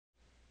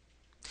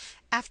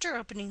After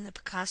opening the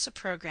Picasa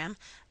program,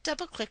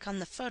 double-click on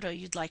the photo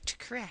you'd like to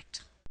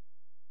correct.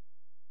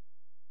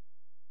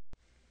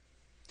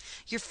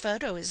 Your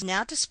photo is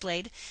now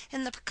displayed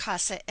in the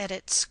Picasa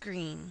Edit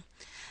screen.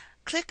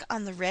 Click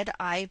on the red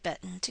eye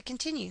button to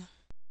continue.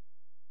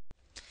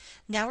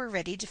 Now we're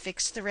ready to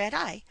fix the red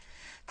eye.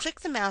 Click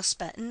the mouse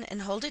button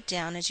and hold it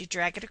down as you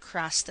drag it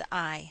across the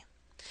eye.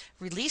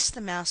 Release the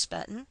mouse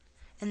button,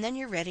 and then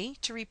you're ready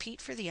to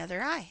repeat for the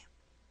other eye.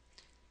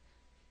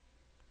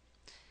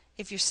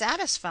 If you're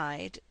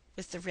satisfied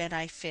with the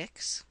Redeye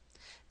fix,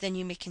 then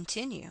you may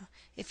continue.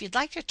 If you'd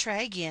like to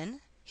try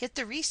again, hit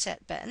the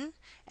reset button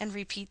and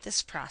repeat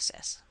this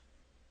process.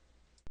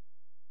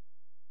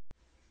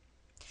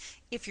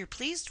 If you're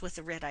pleased with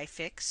the Redeye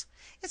fix,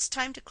 it's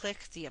time to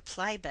click the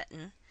Apply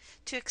button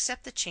to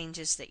accept the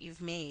changes that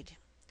you've made.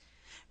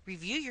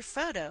 Review your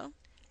photo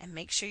and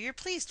make sure you're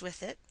pleased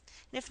with it.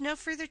 And if no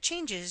further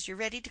changes, you're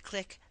ready to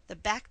click the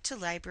Back to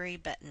Library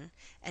button,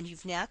 and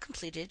you've now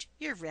completed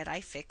your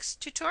Redeye fix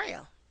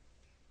tutorial.